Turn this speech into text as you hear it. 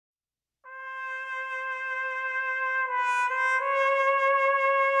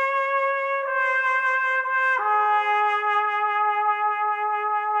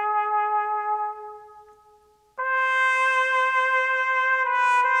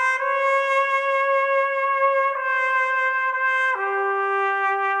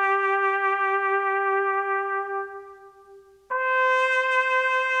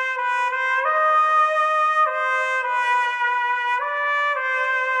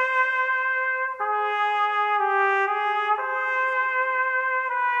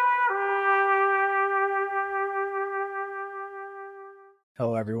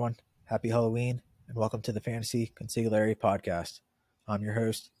everyone. Happy Halloween, and welcome to the Fantasy Consigliere Podcast. I'm your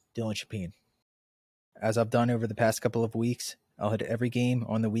host, Dylan Chapin. As I've done over the past couple of weeks, I'll hit every game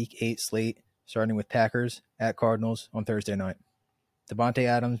on the Week 8 slate, starting with Packers at Cardinals on Thursday night. Devontae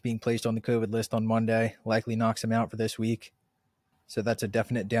Adams being placed on the COVID list on Monday likely knocks him out for this week, so that's a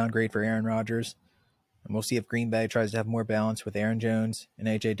definite downgrade for Aaron Rodgers. And we'll see if Green Bay tries to have more balance with Aaron Jones and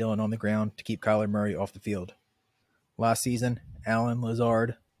A.J. Dillon on the ground to keep Kyler Murray off the field. Last season, Allen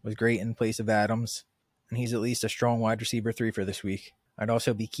Lazard was great in place of Adams, and he's at least a strong wide receiver 3 for this week. I'd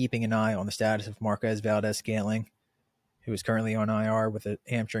also be keeping an eye on the status of Marquez Valdez-Scantling, who is currently on IR with a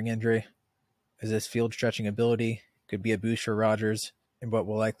hamstring injury, as his field-stretching ability could be a boost for Rodgers in what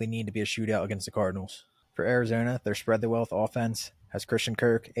will likely need to be a shootout against the Cardinals. For Arizona, their spread-the-wealth offense has Christian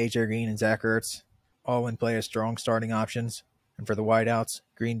Kirk, A.J. Green, and Zach Ertz all in play as strong starting options. And for the wideouts,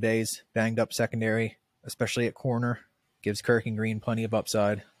 Green Bay's banged-up secondary, especially at corner, gives Kirk and Green plenty of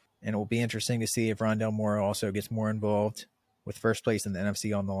upside. And it will be interesting to see if Rondale Moore also gets more involved, with first place in the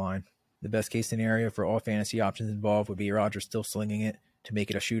NFC on the line. The best-case scenario for all fantasy options involved would be Rodgers still slinging it to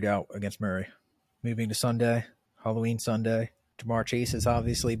make it a shootout against Murray. Moving to Sunday, Halloween Sunday, Jamar Chase has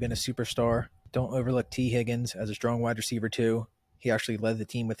obviously been a superstar. Don't overlook T. Higgins as a strong wide receiver too. He actually led the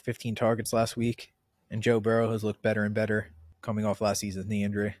team with 15 targets last week. And Joe Burrow has looked better and better coming off last season's knee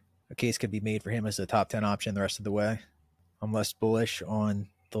injury. A case could be made for him as a top 10 option the rest of the way. I'm less bullish on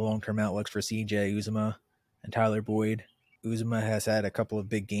the long-term outlooks for C.J. Uzomah and Tyler Boyd. Uzomah has had a couple of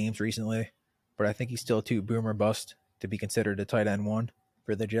big games recently, but I think he's still too boom or bust to be considered a tight end 1.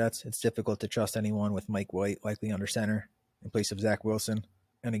 For the Jets, it's difficult to trust anyone with Mike White likely under center in place of Zach Wilson.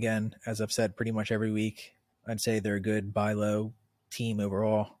 And again, as I've said pretty much every week, I'd say they're a good buy low team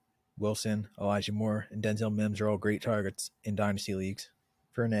overall. Wilson, Elijah Moore, and Denzel Mims are all great targets in dynasty leagues.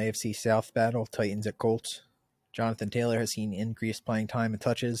 For an AFC South battle, Titans at Colts. Jonathan Taylor has seen increased playing time and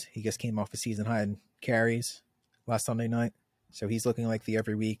touches. He just came off a season high in carries last Sunday night, so he's looking like the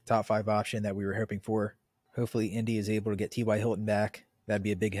every week top 5 option that we were hoping for. Hopefully Indy is able to get T.Y. Hilton back. That'd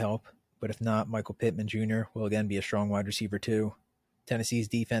be a big help. But if not, Michael Pittman Jr. will again be a strong wide receiver too. Tennessee's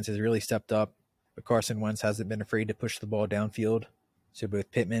defense has really stepped up, but Carson Wentz hasn't been afraid to push the ball downfield, so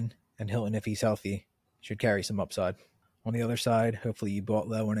both Pittman and Hilton, if he's healthy, should carry some upside. On the other side, hopefully you bought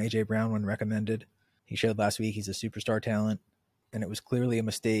low on A.J. Brown when recommended. He showed last week he's a superstar talent, and it was clearly a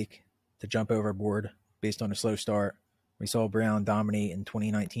mistake to jump overboard based on a slow start. We saw Brown dominate in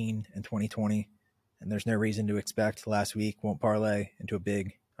 2019 and 2020, and there's no reason to expect last week won't parlay into a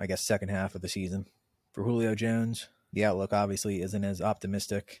big, second half of the season. For Julio Jones, the outlook obviously isn't as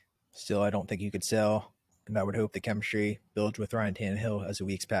optimistic. Still, I don't think you could sell, and I would hope the chemistry builds with Ryan Tannehill as the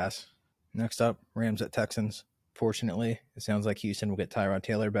weeks pass. Next up, Rams at Texans. Fortunately, it sounds like Houston will get Tyrod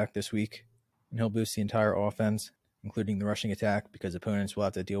Taylor back this week, and he'll boost the entire offense, including the rushing attack, because opponents will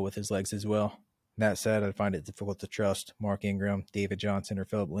have to deal with his legs as well. That said, I find it difficult to trust Mark Ingram, David Johnson, or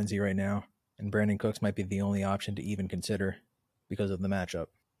Phillip Lindsay right now, and Brandon Cooks might be the only option to even consider because of the matchup.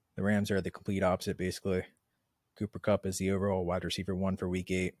 The Rams are the complete opposite, basically. Cooper Kupp is the overall wide receiver 1 for Week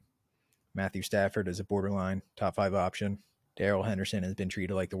 8. Matthew Stafford is a borderline top 5 option. Darrell Henderson has been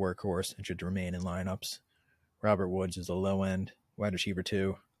treated like the workhorse and should remain in lineups. Robert Woods is a low-end wide receiver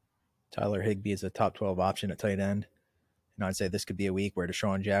 2. Tyler Higbee is a top 12 option at tight end. And I'd say this could be a week where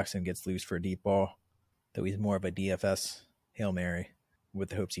Deshaun Jackson gets loose for a deep ball, though he's more of a DFS Hail Mary with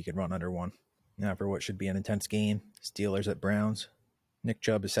the hopes he could run under 1. Now for what should be an intense game, Steelers at Browns. Nick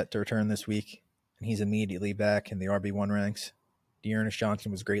Chubb is set to return this week, and he's immediately back in the RB1 ranks. Dearness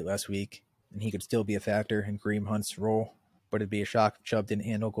Johnson was great last week, and he could still be a factor in Kareem Hunt's role, but it'd be a shock if Chubb didn't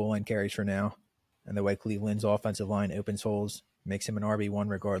handle goal line carries for now, and the way Cleveland's offensive line opens holes makes him an RB1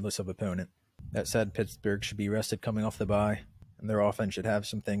 regardless of opponent. That said, Pittsburgh should be rested coming off the bye, and their offense should have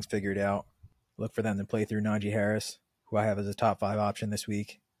some things figured out. Look for them to play through Najee Harris, who I have as a top 5 option this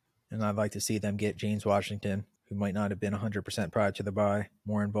week, and I'd like to see them get James Washington, who might not have been 100% prior to the bye,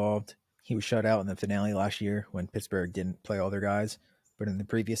 more involved. He was shut out in the finale last year when Pittsburgh didn't play all their guys, but in the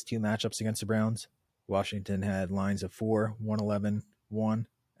previous 2 matchups against the Browns, Washington had lines of 4, 111, 1,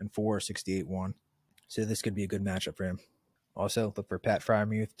 and 4, 68, 1. So this could be a good matchup for him. Also, look for Pat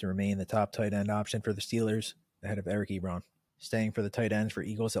Freiermuth to remain the top tight end option for the Steelers, ahead of Eric Ebron. Staying for the tight ends for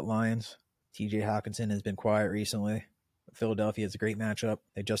Eagles at Lions, TJ Hawkinson has been quiet recently. But Philadelphia is a great matchup.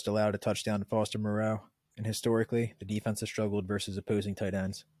 They just allowed a touchdown to Foster Moreau, and historically, the defense has struggled versus opposing tight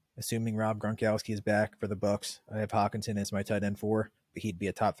ends. Assuming Rob Gronkowski is back for the Bucs, I have Hawkinson as my tight end 4, but he'd be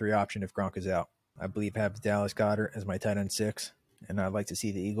a top 3 option if Gronk is out. I believe I have Dallas Goedert as my tight end 6, and I'd like to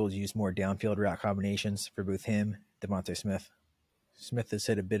see the Eagles use more downfield route combinations for both him and Devontae Smith. Smith has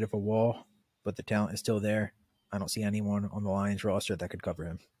hit a bit of a wall, but the talent is still there, I don't see anyone on the Lions roster that could cover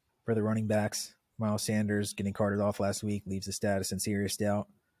him. For the running backs, Miles Sanders getting carted off last week leaves the status in serious doubt.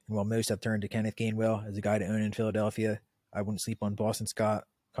 And while most have turned to Kenneth Gainwell as a guy to own in Philadelphia, I wouldn't sleep on Boston Scott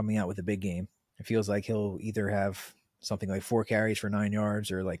coming out with a big game. It feels like he'll either have something like 4 carries for 9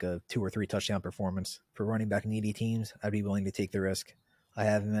 yards or like a 2 or 3 touchdown performance. For running back needy teams, I'd be willing to take the risk. I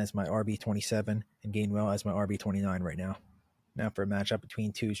have him as my RB27 and Gainwell as my RB29 right now. Now for a matchup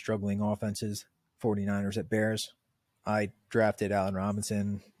between two struggling offenses, 49ers at Bears. I drafted Allen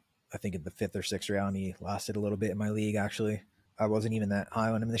Robinson, I think in the 5th or 6th round. He lasted a little bit in my league, actually. I wasn't even that high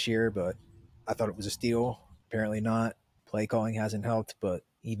on him this year, but I thought it was a steal. Apparently not. Play calling hasn't helped, but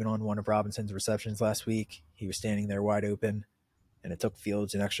even on one of Robinson's receptions last week, he was standing there wide open, and it took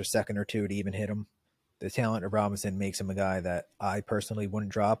Fields an extra second or two to even hit him. The talent of Robinson makes him a guy that I personally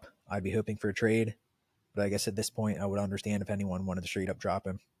wouldn't drop. I'd be hoping for a trade, but I guess at this point I would understand if anyone wanted to straight up drop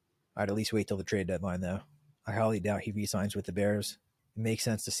him. I'd at least wait till the trade deadline, though. I highly doubt he re-signs with the Bears. It makes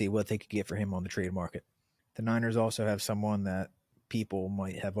sense to see what they could get for him on the trade market. The Niners also have someone that people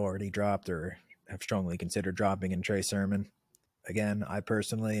might have already dropped or have strongly considered dropping in Trey Sermon. Again, I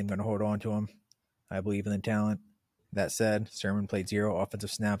personally am going to hold on to him. I believe in the talent. That said, Sermon played 0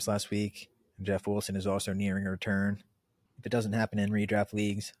 offensive snaps last week, and Jeff Wilson is also nearing a return. If it doesn't happen in redraft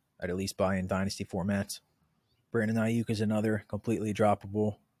leagues, I'd at least buy in dynasty formats. Brandon Ayuk is another completely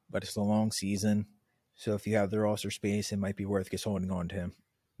droppable, but it's a long season, so if you have the roster space, it might be worth just holding on to him.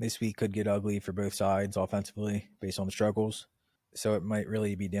 This week could get ugly for both sides offensively based on the struggles, so it might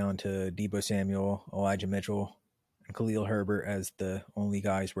really be down to Deebo Samuel, Elijah Mitchell, and Khalil Herbert as the only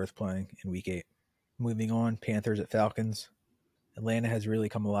guys worth playing in Week 8. Moving on, Panthers at Falcons. Atlanta has really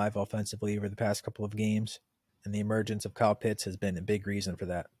come alive offensively over the past couple of games, and the emergence of Kyle Pitts has been a big reason for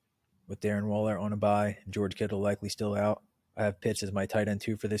that. With Darren Waller on a bye and George Kittle likely still out, I have Pitts as my tight end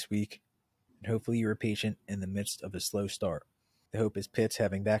 2 for this week, and hopefully you are patient in the midst of a slow start. The hope is Pitts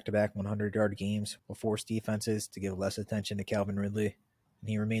having back-to-back 100-yard games will force defenses to give less attention to Calvin Ridley, and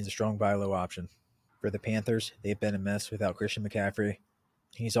he remains a strong buy low option. For the Panthers, they've been a mess without Christian McCaffrey.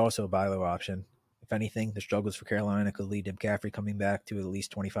 He's also a buy low option. If anything, the struggles for Carolina could lead to McCaffrey coming back to at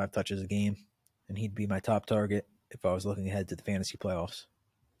least 25 touches a game, and he'd be my top target if I was looking ahead to the fantasy playoffs.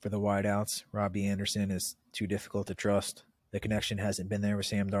 For the wideouts, Robbie Anderson is too difficult to trust. The connection hasn't been there with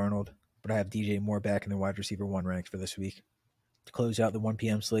Sam Darnold, but I have DJ Moore back in the wide receiver 1 ranks for this week. To close out the 1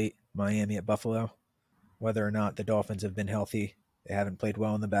 p.m. slate, Miami at Buffalo. Whether or not the Dolphins have been healthy, they haven't played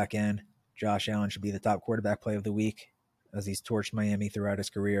well in the back end. Josh Allen should be the top quarterback play of the week, as he's torched Miami throughout his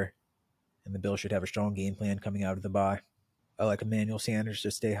career, and the Bills should have a strong game plan coming out of the bye. I like Emmanuel Sanders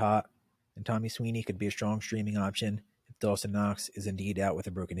to stay hot, and Tommy Sweeney could be a strong streaming option if Dawson Knox is indeed out with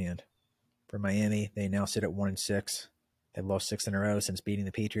a broken hand. For Miami, they now sit at 1-6. They've lost 6 in a row since beating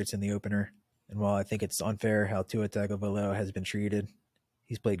the Patriots in the opener, and while I think it's unfair how Tua Tagovailoa has been treated,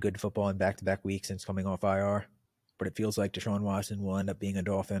 he's played good football in back-to-back weeks since coming off IR, but it feels like Deshaun Watson will end up being a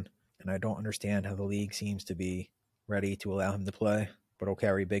Dolphin, and I don't understand how the league seems to be ready to allow him to play, but he'll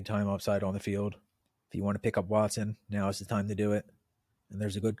carry big-time upside on the field. If you want to pick up Watson, now is the time to do it, and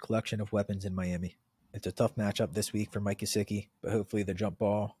there's a good collection of weapons in Miami. It's a tough matchup this week for Mike Gesicki, but hopefully the jump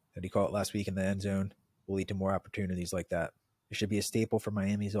ball that he caught last week in the end zone will lead to more opportunities like that. It should be a staple for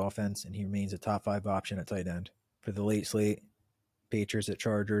Miami's offense, and he remains a top 5 option at tight end. For the late slate, Patriots at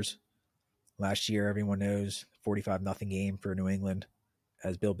Chargers. Last year, everyone knows, 45-0 game for New England.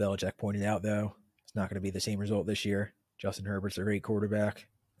 As Bill Belichick pointed out, though, it's not going to be the same result this year. Justin Herbert's a great quarterback,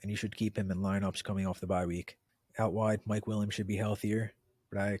 and you should keep him in lineups coming off the bye week. Out wide, Mike Williams should be healthier,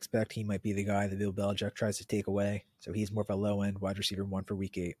 but I expect he might be the guy that Bill Belichick tries to take away, so he's more of a low-end wide receiver 1 for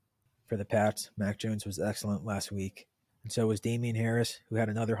Week 8. For the Pats, Mac Jones was excellent last week, and so was Damian Harris, who had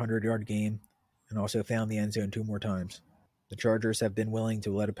another 100-yard game and also found the end zone 2 more times. The Chargers have been willing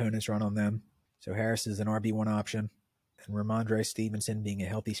to let opponents run on them, so Harris is an RB1 option, and Ramondre Stevenson being a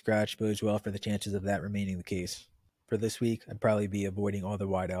healthy scratch bodes well for the chances of that remaining the case. For this week, I'd probably be avoiding all the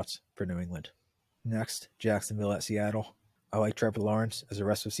wideouts for New England. Next, Jacksonville at Seattle. I like Trevor Lawrence as a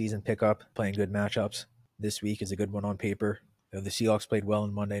rest of season pickup, playing good matchups. This week is a good one on paper, though the Seahawks played well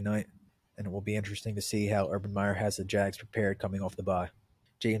on Monday night, and it will be interesting to see how Urban Meyer has the Jags prepared coming off the bye.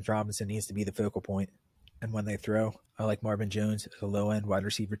 James Robinson needs to be the focal point, and when they throw, I like Marvin Jones as a low-end wide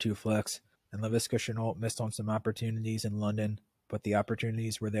receiver 2 flex, and Laviska Shenault missed on some opportunities in London, but the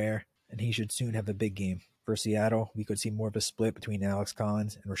opportunities were there, and he should soon have a big game. For Seattle, we could see more of a split between Alex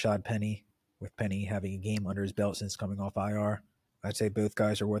Collins and Rashad Penny, with Penny having a game under his belt since coming off IR. I'd say both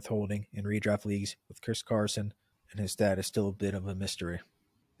guys are worth holding in redraft leagues, with Chris Carson and his status still a bit of a mystery.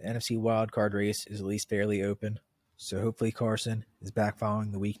 The NFC wildcard race is at least fairly open, so hopefully Carson is back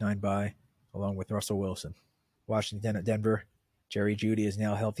following the Week 9 bye, along with Russell Wilson. Washington at Denver. Jerry Jeudy is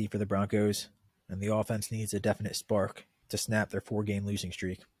now healthy for the Broncos, and the offense needs a definite spark to snap their 4-game losing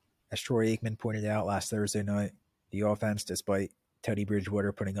streak. As Troy Aikman pointed out last Thursday night, the offense, despite Teddy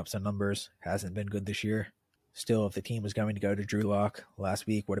Bridgewater putting up some numbers, hasn't been good this year. Still, if the team was going to go to Drew Lock, last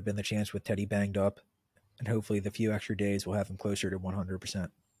week would have been the chance with Teddy banged up, and hopefully the few extra days will have him closer to 100%.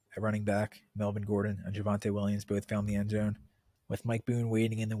 At running back, Melvin Gordon and Javonte Williams both found the end zone. With Mike Boone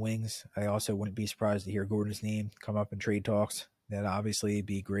waiting in the wings, I also wouldn't be surprised to hear Gordon's name come up in trade talks. That'd obviously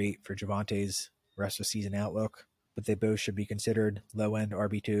be great for Javonte's rest of season outlook, but they both should be considered low-end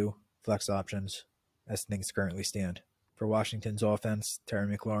RB2 flex options as things currently stand. For Washington's offense,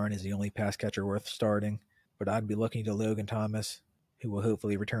 Terry McLaurin is the only pass catcher worth starting, but I'd be looking to Logan Thomas, who will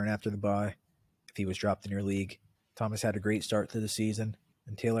hopefully return after the bye if he was dropped in your league. Thomas had a great start to the season,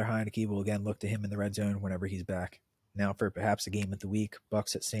 and Taylor Heineke will again look to him in the red zone whenever he's back. Now for perhaps a game of the week,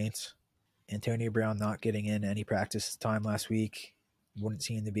 Bucks at Saints. Antonio Brown not getting in any practice time last week wouldn't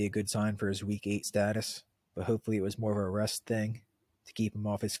seem to be a good sign for his Week 8 status, but hopefully it was more of a rest thing to keep him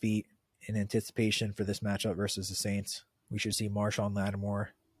off his feet in anticipation for this matchup versus the Saints. We should see Marshawn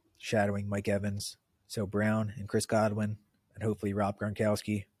Lattimore shadowing Mike Evans, so Brown and Chris Godwin and hopefully Rob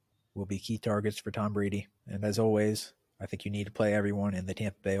Gronkowski will be key targets for Tom Brady. And as always, I think you need to play everyone in the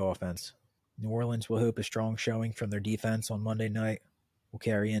Tampa Bay offense. New Orleans will hope a strong showing from their defense on Monday night will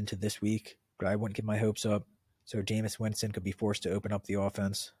carry into this week, but I wouldn't get my hopes up, so Jameis Winston could be forced to open up the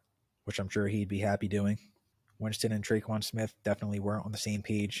offense, which I'm sure he'd be happy doing. Winston and Traquan Smith definitely weren't on the same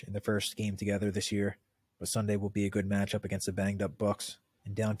page in the first game together this year, but Sunday will be a good matchup against the banged-up Bucs,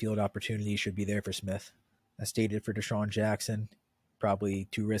 and downfield opportunities should be there for Smith. As stated for Deshaun Jackson, probably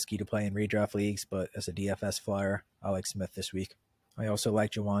too risky to play in redraft leagues, but as a DFS flyer, I like Smith this week. I also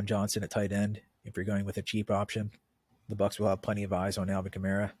like Jawan Johnson at tight end if you're going with a cheap option. The Bucs will have plenty of eyes on Alvin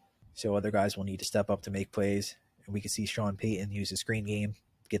Kamara, so other guys will need to step up to make plays, and we can see Sean Payton use the screen game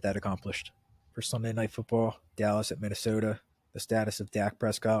to get that accomplished. For Sunday Night Football, Dallas at Minnesota. The status of Dak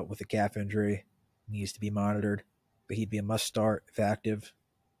Prescott with a calf injury needs to be monitored, but he'd be a must-start if active,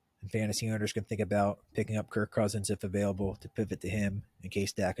 and fantasy owners can think about picking up Kirk Cousins if available to pivot to him in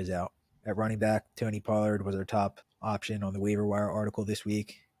case Dak is out. At running back, Tony Pollard was our top option on the waiver wire article this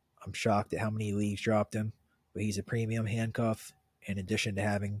week. I'm shocked at how many leagues dropped him, but he's a premium handcuff in addition to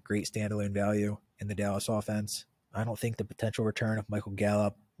having great standalone value in the Dallas offense. I don't think the potential return of Michael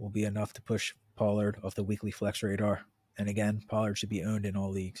Gallup will be enough to push Pollard off the weekly flex radar. And again, Pollard should be owned in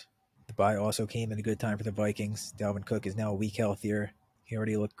all leagues. The bye also came in a good time for the Vikings. Dalvin Cook is now a week healthier. He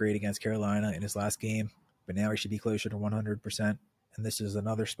already looked great against Carolina in his last game, but now he should be closer to 100%. And this is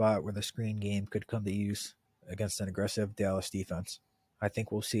another spot where the screen game could come to use against an aggressive Dallas defense. I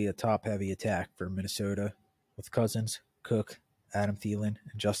think we'll see a top-heavy attack for Minnesota, with Cousins, Cook, Adam Thielen,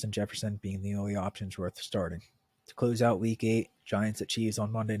 and Justin Jefferson being the only options worth starting. To close out Week 8, Giants at Chiefs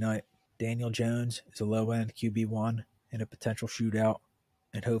on Monday night. Daniel Jones is a low-end QB1 in a potential shootout,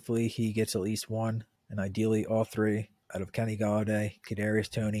 and hopefully he gets at least one, and ideally all three, out of Kenny Golladay, Kadarius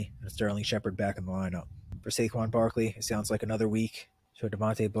Toney, and Sterling Shepard back in the lineup. For Saquon Barkley, it sounds like another week, so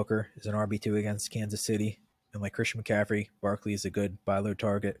Devontae Booker is an RB2 against Kansas City, and like Christian McCaffrey, Barkley is a good buy-low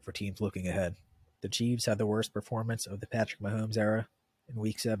target for teams looking ahead. The Chiefs had the worst performance of the Patrick Mahomes era in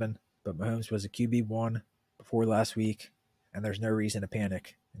Week 7, but Mahomes was a QB1 before last week, and there's no reason to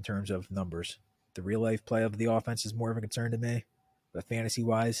panic in terms of numbers. The real-life play of the offense is more of a concern to me, but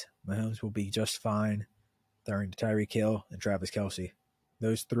fantasy-wise, Mahomes will be just fine throwing to Tyreek Hill and Travis Kelce.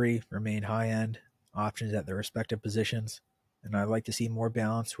 Those three remain high-end options at their respective positions, and I'd like to see more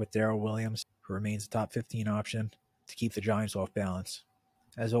balance with Darrell Williams, who remains a top 15 option, to keep the Giants off balance.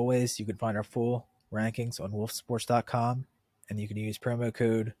 As always, you can find our full rankings on wolfsports.com, and you can use promo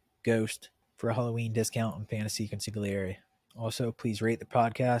code GHOST for a Halloween discount on Fantasy Consigliere. Also, please rate the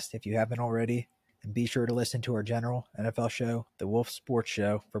podcast if you haven't already, and be sure to listen to our general NFL show, The Wolf Sports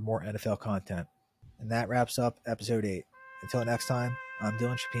Show, for more NFL content. And that wraps up episode 8. Until next time, I'm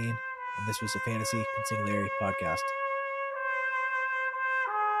Dylan Chapin, and this was the Fantasy Consigliere Podcast.